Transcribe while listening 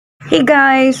Hey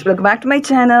guys, welcome back to my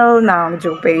channel. நான் Joe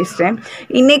பேசுகிறேன்.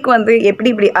 இன்றைக்கி வந்து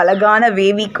எப்படி அழகான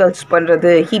வேவி கர்ல்ஸ்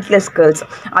பண்ணுறது, ஹீட்லெஸ் கர்ல்ஸ்,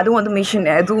 அதுவும் வந்து மிஷின்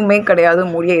எதுவுமே கிடையாது,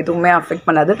 முடியை எதுவுமே அஃபெக்ட்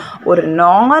பண்ணாது, ஒரு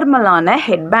நார்மலான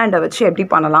ஹெட்பேண்டை வச்சு எப்படி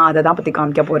பண்ணலாம் அதை தான் பற்றி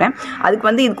காமிக்க போகிறேன். அதுக்கு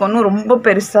வந்து இதுக்கு ஒன்றும் ரொம்ப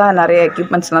பெருசாக நிறைய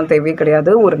எக்யூப்மெண்ட்ஸ்லாம் தேவையே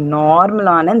கிடையாது. ஒரு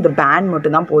நார்மலான இந்த பேண்ட்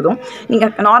மட்டும் தான் போதும்.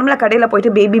 நீங்கள் நார்மலாக கடையில்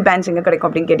போய்ட்டு பேபி பேண்ட்ஸ் எங்கே கிடைக்கும்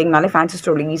அப்படின்னு கேட்டிங்கனாலே ஃபேன்சி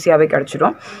ஸ்டோரில் ஈஸியாகவே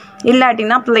கிடச்சிடும்.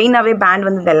 இல்லாட்டினா ப்ளெயினாகவே பேண்ட்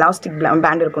வந்து இந்த எலாஸ்டிக்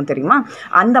பேண்ட் இருக்கும் தெரியுமா,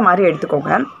 அந்த மாதிரி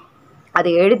எடுத்துக்கோங்க. அதை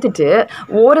எடுத்துட்டு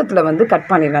ஓரத்தில் வந்து கட்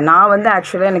பண்ணிடுவேன். நான் வந்து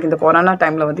ஆக்சுவலாக எனக்கு இந்த கொரோனா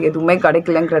டைமில் வந்து எதுவுமே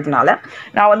கிடைக்கலங்கிறதுனால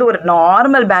நான் வந்து ஒரு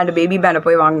நார்மல் பேண்டு, பேபி பேண்டை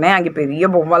போய் வாங்கினேன். அங்கே பெரிய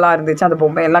பொம்மைலாம் இருந்துச்சு. அந்த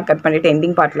பொம்மையெல்லாம் கட் பண்ணிவிட்டு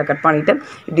எண்டிங் பார்ட்டில் கட் பண்ணிவிட்டு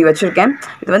இப்படி வச்சுருக்கேன்.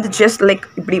 இது வந்து ஜஸ்ட் லைக்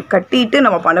இப்படி கட்டிட்டு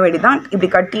நம்ம பண்ண வேண்டியதான்.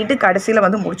 இப்படி கட்டிட்டு கடைசியில்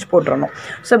வந்து முடிச்சு போட்டுறணும்.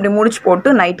 ஸோ இப்படி முடிச்சு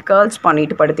போட்டு நைட் கேர்ள்ஸ்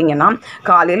பண்ணிட்டு படுத்திங்கன்னா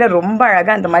காலையில் ரொம்ப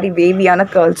அழகாக இந்த மாதிரி வேவியான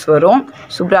கேர்ள்ஸ் வரும்.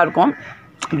 சூப்பராக இருக்கும்,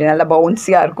 இப்படி நல்லா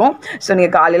பவுன்ஸியாக இருக்கும். ஸோ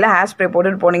நீங்கள் காலையில் ஹேர் ஸ்ப்ரே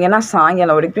போட்டுட்டு போனீங்கன்னா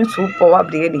சாயங்காலம் வரைக்கும் சூப்பராக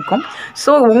அப்படியே நிற்கும்.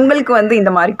 ஸோ உங்களுக்கு வந்து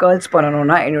இந்த மாதிரி கேர்ள்ஸ்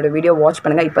பண்ணணுன்னா என்னோடய வீடியோ வாட்ச்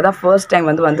பண்ணுங்கள். இப்போ தான் ஃபர்ஸ்ட் டைம்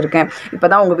வந்து வந்திருக்கேன், இப்போ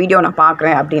தான் உங்கள் வீடியோ நான்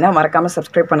பார்க்குறேன் அப்படின்னா மறக்காமல்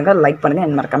சப்ஸ்கிரைப் பண்ணுங்கள், லைக் பண்ணுங்கள்,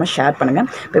 அண்ட் மறக்காமல் ஷேர் பண்ணுங்கள்.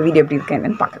 இப்போ வீடியோ எப்படி இருக்கேன்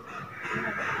என்னன்னு பார்க்குறேன்.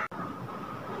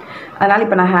 அதனால்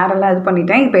இப்போ நான் ஹேரெல்லாம் இது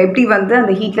பண்ணிட்டேன். இப்போ எப்படி வந்து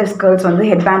அந்த ஹீட்லெஸ் கேர்ள்ஸ் வந்து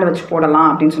ஹெட் பேண்டை வச்சு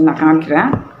போடலாம் அப்படின்னு சொல்லி நான்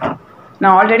காமிக்கிறேன்.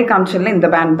 நான் ஆல்ரெடி காமிச்சதில் இந்த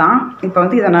பேண்ட் தான். இப்போ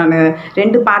வந்து இதை நான்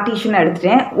 2 பார்ட்டிஷன்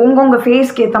எடுத்துட்டேன். உங்கள்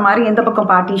ஃபேஸ்க்கு ஏற்ற மாதிரி எந்த பக்கம்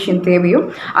பார்ட்டிஷன் தேவையோ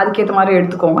அதுக்கேற்ற மாதிரி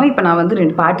எடுத்துக்கோங்க. இப்போ நான் வந்து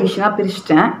 2 பார்ட்டிஷனாக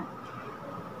பிரிச்சுட்டேன்.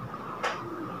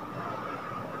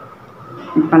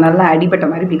 இப்போ நல்லா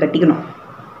அடிபட்ட மாதிரி இப்படி கட்டிக்கணும்.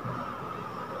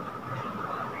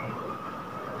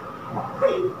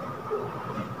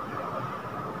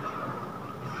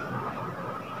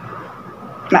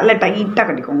 நல்லா டைட்டாக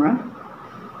கட்டிக்கோங்க.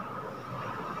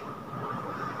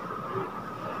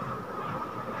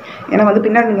 ஏன்னா வந்து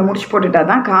பின்னாடி நீங்கள் முடிச்சு போட்டுட்டா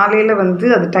தான் காலையில் வந்து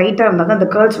அது டைட்டாக இருந்தால் தான் அந்த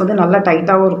கேர்ள்ஸ் வந்து நல்லா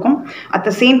டைட்டாகவும் இருக்கும். அட்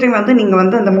த சேம் டைம் வந்து நீங்கள்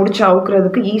வந்து அந்த முடிச்சு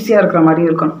அவுக்கிறதுக்கு ஈஸியாக இருக்கிற மாதிரி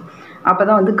இருக்கணும். அப்போ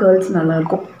தான் வந்து கேர்ள்ஸ்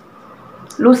நல்லாயிருக்கும்.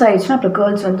 லூஸ் ஆகிடுச்சுன்னா அப்புறம்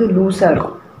கேர்ள்ஸ் வந்து லூஸாக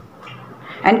இருக்கும்.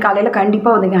 அண்ட் காலையில்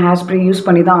கண்டிப்பாக வந்து நீங்கள் ஹேர் ஸ்ப்ரே யூஸ்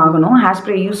பண்ணி தான் ஆகணும். ஹேர்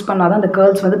ஸ்ப்ரே யூஸ் பண்ணால் தான் அந்த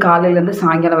கேர்ள்ஸ் வந்து காலையிலேருந்து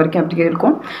சாயங்காலம் வரைக்கும் அப்படியே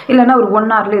இருக்கும். இல்லைன்னா ஒரு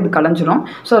 1 hourல இது கலைஞ்சிரும்.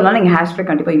 ஸோ அதனால் நீங்கள் ஹேர் ஸ்ப்ரே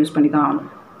கண்டிப்பாக யூஸ் பண்ணி தான் ஆகணும்.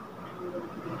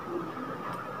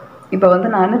 இப்போ வந்து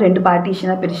நான் 2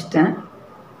 பார்ட்டிஷனாக பிரிச்சுட்டேன்.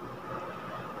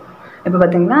 இப்போ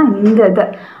பார்த்தீங்கன்னா இந்த இதை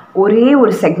ஒரே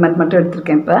ஒரு செக்மெண்ட் மட்டும்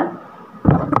எடுத்திருக்கேன். இப்போ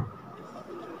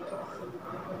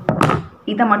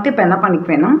இதை மட்டும் இப்போ என்ன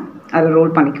பண்ணிக்குவேன்னா அதை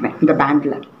ரோல் பண்ணிக்குவேன். இந்த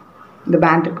பேண்டில், இந்த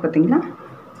பேண்ட் இருக்குது பார்த்தீங்களா,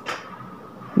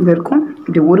 இது இருக்கும்.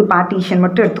 இப்படி ஒரு பார்ட்டிஷன்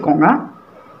மட்டும் எடுத்துக்கோங்க.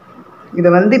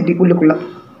 இதை வந்து இப்படி உள்ளுக்குள்ளே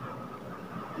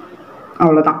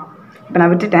அவ்வளோதான். இப்போ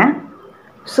நான் விட்டுட்டேன்.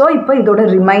 ஸோ இப்போ இதோட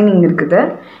ரிமைனிங் இருக்குது.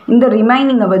 இந்த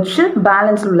ரிமைனிங்கை வச்சு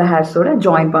பேலன்ஸ் உள்ள ஹேர்ஸோட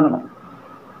ஜாயின் பண்ணணும்.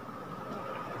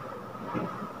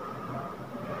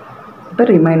 இப்போ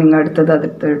ரிமைனிங் அடுத்தது அதை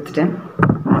எடுத்துட்டேன்.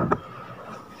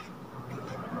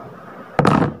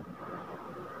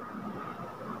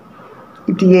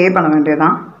 இப்படியே பண்ண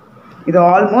வேண்டியதான். இது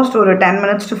ஆல்மோஸ்ட் ஒரு 10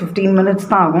 minutes to 15 minutes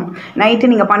தான் ஆகும். நைட்டு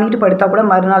நீங்கள் பண்ணிவிட்டு படுத்தா கூட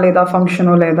மறுநாள் ஏதாவது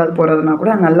ஃபங்க்ஷனோ இல்லை ஏதாவது போகிறதுனா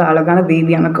கூட நல்ல அழகான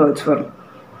வேவியான கேர்ள்ஸ் வரும்.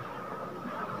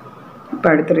 இப்போ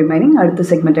அடுத்த ரிமைனிங் அடுத்த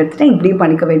செக்மெண்ட் எடுத்துகிட்டேன். இப்படியும்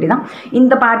பண்ணிக்க வேண்டியதான்.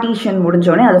 இந்த பார்ட்டிஷன்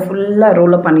முடிஞ்சோடனே அதை ஃபுல்லாக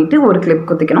ரோலப் பண்ணிவிட்டு ஒரு கிளிப்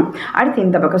குத்திக்கணும். அடுத்து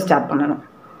இந்த பக்கம் ஸ்டார்ட் பண்ணணும்.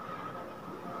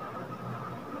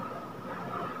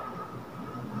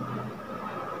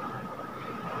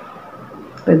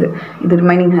 இது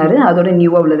ரிமைனிங் ஹேரு, அதோட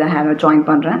நியூவாக உள்ளதை ஹேரை ஜாயின்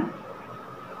பண்ணுறேன்.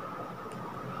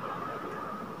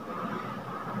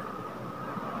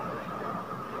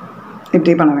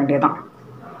 இப்படி பண்ண வேண்டியதான்.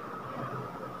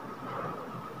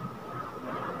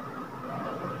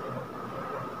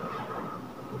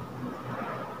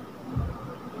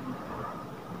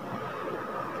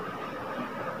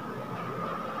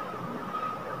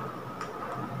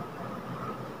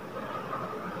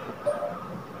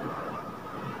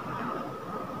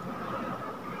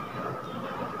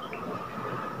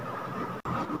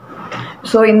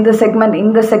 ஸோ இந்த செக்மெண்ட்,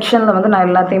 இந்த செக்ஷனில் வந்து நான்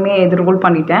எல்லாத்தையுமே ரோல்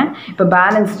பண்ணிட்டேன். இப்போ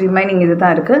பேலன்ஸ் ரிமைனிங் இது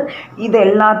தான் இருக்குது. இது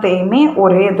எல்லாத்தையுமே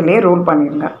ஒரே இதிலே ரோல்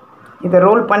பண்ணிடுங்க. இதை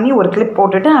ரோல் பண்ணி ஒரு கிளிப்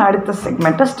போட்டுட்டு அடுத்த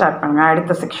செக்மெண்ட்டை ஸ்டார்ட் பண்ணுங்கள்,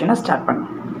 அடுத்த செக்ஷனை ஸ்டார்ட்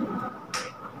பண்ணுங்கள்.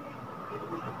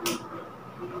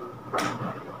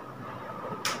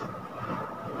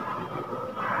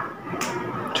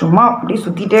 சும்மா அப்படி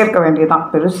சுற்றிட்டே இருக்க வேண்டியதான்,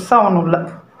 பெருசாக ஒன்றும் இல்லை.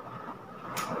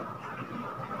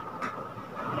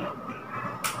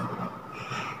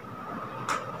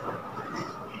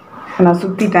 நான்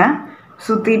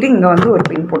சுற்றிட்டு இங்கே வந்து ஒரு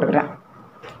பின் போட்டுக்கிறேன்,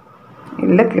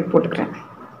 இல்லை கிளிப் போட்டுக்கிறேன்.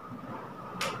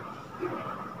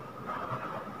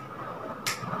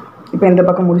 இப்போ இந்த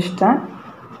பக்கம் முடிச்சிட்டேன்.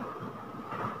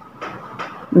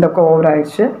 இந்த பக்கம் ஓவர்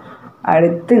ஆயிடுச்சு.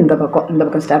 அடுத்து இந்த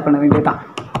பக்கம் ஸ்டார்ட் பண்ண வேண்டியதுதான்.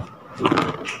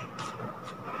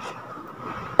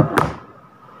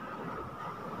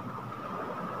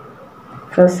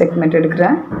 ஃபர்ஸ்ட் செக்மெண்ட்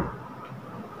எடுக்கிறேன்.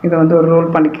 இதை வந்து ஒரு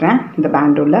ரோல் பண்ணிக்கிறேன். இந்த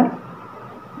பேண்டுக்குள்ளே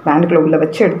உள்ளே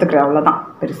வச்சு எடுத்துக்கிறேன். அவ்வளோதான்,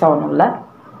 பெருசாக ஒன்றும் இல்லை.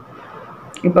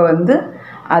 இப்போ வந்து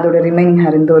அதோட ரிமைனிங்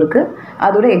ஹேர் இந்த இருக்குது,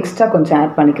 அதோட எக்ஸ்ட்ரா கொஞ்சம்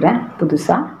ஆட் பண்ணிக்கிறேன்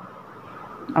புதுசாக.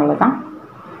 அவ்வளோதான்,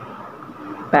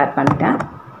 ஆட் பண்ணிட்டேன்.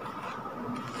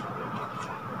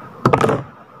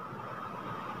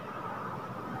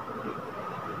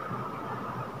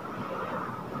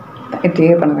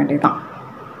 இப்படியே பண்ண வேண்டியதுதான்.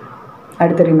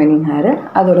 அடுத்த ரிமைனிங் ஹேரு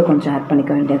அதோட கொஞ்சம் ஆட்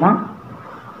பண்ணிக்க வேண்டியதுதான்.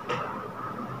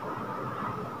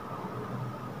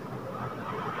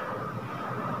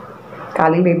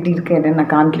 காலையில் எப்படி இருக்கு என்னன்னு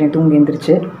நான் காமிக்கிறேன். தூங்கி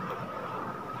எழுந்திரிச்சு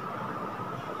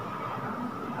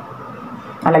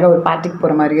அழகாக ஒரு பார்ட்டிக்கு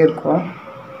போகிற மாதிரியே இருக்கும்.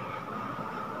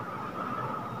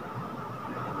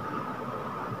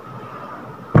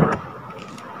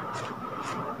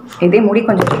 இதே முடி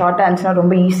கொஞ்சம் ஷார்ட்டாக இருந்துச்சுன்னா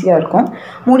ரொம்ப ஈஸியாக இருக்கும்.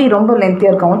 முடி ரொம்ப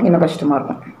லென்த்தியாக இருக்கவங்களுக்கு இன்னும் கஷ்டமாக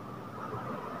இருக்கும்.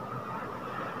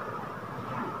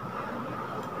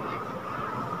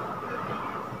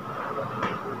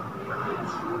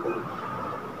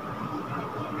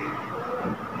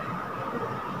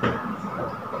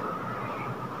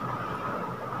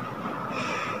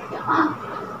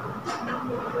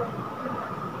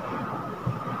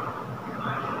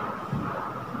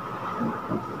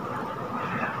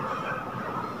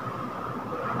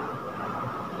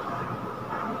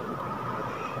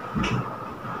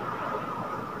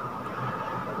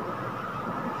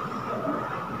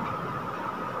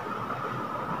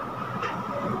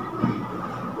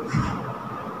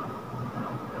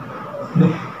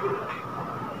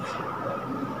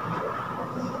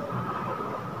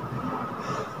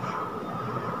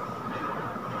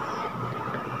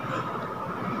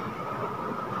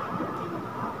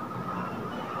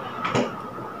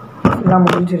 எல்லாம்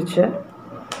முடிஞ்சிருச்சு.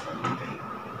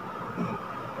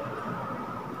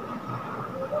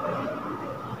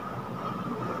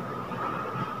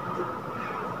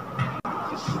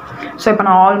 ஸோ இப்போ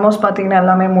நான் ஆல்மோஸ்ட் பார்த்தீங்கன்னா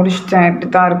எல்லாமே முடிச்சிட்டேன். இப்படி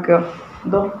தான் இருக்குது,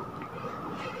 இதோ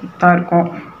தான் இருக்கும்.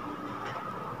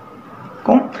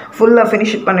 ஃபுல்லாக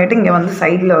ஃபினிஷ் பண்ணிவிட்டு இங்கே வந்து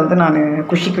சைடில் வந்து நான்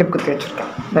குஷி கிளிப் குத்தி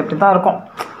வச்சுருக்கேன். இது இப்படி தான் இருக்கும்.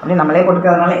 அப்படியே நம்மளே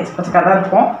கொடுக்கறதுனால எக்ஸ்பெக்டாக தான்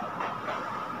இருக்கும்.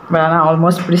 பட் ஆனால்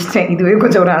ஆல்மோஸ்ட் பிடிச்சிட்டேன். இதுவே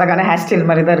கொஞ்சம் ஒரு அழகான ஹேர் ஸ்டைல்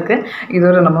மாதிரி தான் இருக்குது.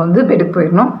 இதோட நம்ம வந்து பெட்டுக்கு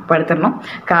போயிடணும், படுத்துடணும்.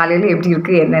 காலையில் எப்படி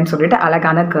இருக்குது என்னன்னு சொல்லிட்டு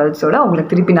அழகான கேர்ள்ஸோட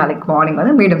உங்களுக்கு திருப்பி நாளைக்கு மார்னிங்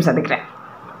வந்து மீண்டும் சந்திக்கிறேன்.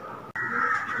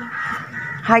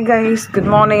 Hi guys, good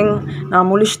morning. நான்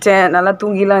முழிச்சிட்டேன், நல்லா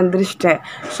தூங்கிலாம் எழுந்திரிச்சிட்டேன்.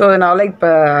 ஸோ அதனால் இப்போ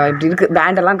இப்படி இருக்குது.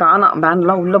 பேண்டெல்லாம் காணோம்,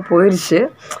 பேண்டெல்லாம் உள்ளே போயிடுச்சு.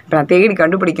 இப்போ நான் தேடி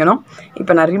கண்டுபிடிக்கணும்.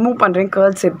 இப்போ நான் ரிமூவ் பண்ணுறேன்.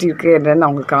 கேர்ள்ஸ் எப்படி இருக்குது என்னன்னு நான்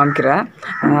உங்களுக்கு காமிக்கிறேன்.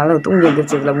 அதனால் தூங்கி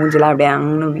எழுந்திரிச்சு இதில் மூஞ்செல்லாம் அப்படியே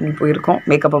அங்கே வீங்கி போயிருக்கோம்.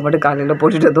 மேக்கப்பை மட்டும் காலையில்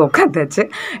போட்டுட்டு வந்து உட்காந்துச்சு.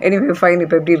 Anyway fine.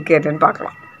 இப்போ எப்படி இருக்குது என்னன்னு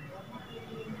பார்க்கலாம்.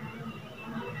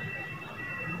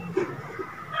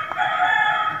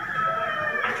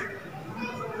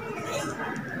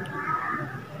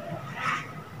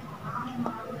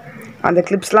 அந்த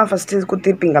கிளிப்ஸ்லாம் ஃபஸ்ட்டு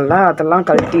குத்திருப்பீங்கள்ல, அதெல்லாம்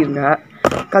கழட்டிடுங்க.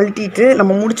 கழட்டிட்டு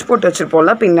நம்ம முடிச்சு போட்டு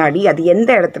வச்சுருப்போம்ல பின்னாடி, அது எந்த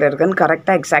இடத்துல இருக்குன்னு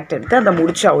கரெக்டாக எக்ஸாக்ட் எடுத்து அதை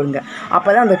முடிச்சு அவுங்க. அப்போ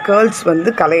தான் அந்த கேர்ள்ஸ்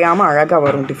வந்து கலையாமல் அழகாக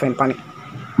வரும் டிஃபைன் பண்ணி.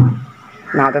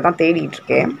 நான் அதை தான்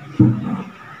தேடிட்டுருக்கேன்.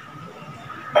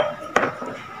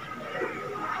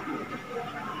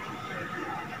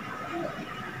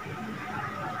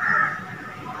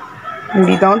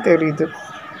 முடிதான் தெரியுது,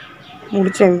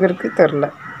 முடிச்சு எங்கே இருக்குது தெரில.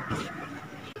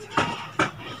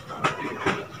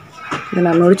 இதை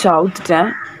நான் முடிச்சு அவுத்துட்டேன்.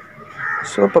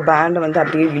 ஸோ இப்போ பேண்டை வந்து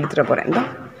அப்படியே இழுத்துட போகிறேன். தான்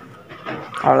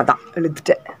அவ்வளோதான்,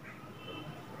 இழுத்துட்டேன்.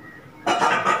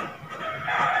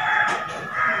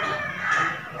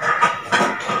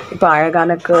 இப்போ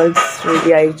அழகான கேர்ள்ஸ்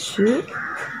ரெடி ஆயிடுச்சு.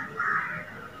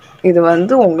 இது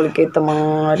வந்து உங்களுக்கு ஏற்ற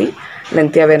மாதிரி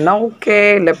லென்த்தியாக வேணுன்னா ஓகே,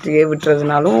 இல்லை அப்படியே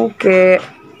விட்டுறதுனாலும் ஓகே.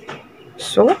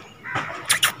 ஸோ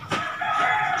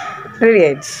ரெடி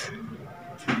ஆயிடுச்சு.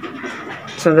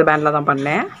 ஸோ இந்த பேண்டில் தான்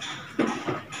பண்ணேன்.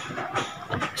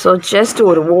 ஸோ ஜஸ்ட்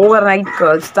ஒரு ஓவர் நைட்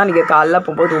கேர்ள்ஸ் தான். நீங்கள் காலைல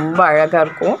போகும்போது ரொம்ப அழகாக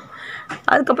இருக்கும்.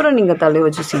 அதுக்கப்புறம் நீங்கள் தலையை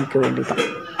வச்சு சீக்க வேண்டியதான்.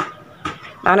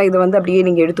 ஆனால் இது வந்து அப்படியே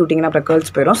நீங்கள் எடுத்து விட்டிங்கன்னா அப்புறம்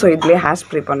கேர்ள்ஸ் போயிடும். ஸோ இதுலேயே ஹேர்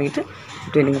ஸ்ப்ரே பண்ணிவிட்டு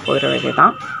இப்படியே நீங்கள் போயிட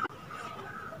வேண்டியதான்.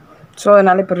 ஸோ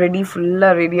அதனால் இப்போ ரெடி,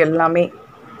 ஃபுல்லாக ரெடி, எல்லாமே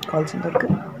கேர்ள்ஸ்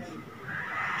இருக்குது.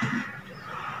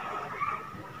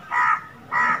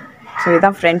 ஸோ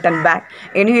இதுதான் front and back.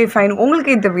 Anyway fine.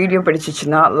 உங்களுக்கு இந்த வீடியோ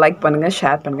பிடிச்சிச்சின்னா லைக் பண்ணுங்கள்,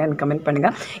 ஷேர் பண்ணுங்கள் அண்ட் கமெண்ட்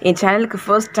பண்ணுங்கள். என் சேனலுக்கு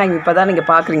ஃபர்ஸ்ட் டைம் இப்போ தான் நீங்கள்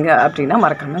பார்க்குறீங்க அப்படின்னா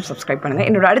மறக்காமல் சப்ஸ்கிரைப் பண்ணுங்கள்.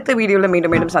 என்னோட அடுத்த வீடியோவில்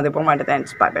மீண்டும் சந்திப்போம்.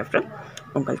 மாட்டேன். பை பை ஃப்ரெண்ட்,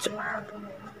 உங்கள்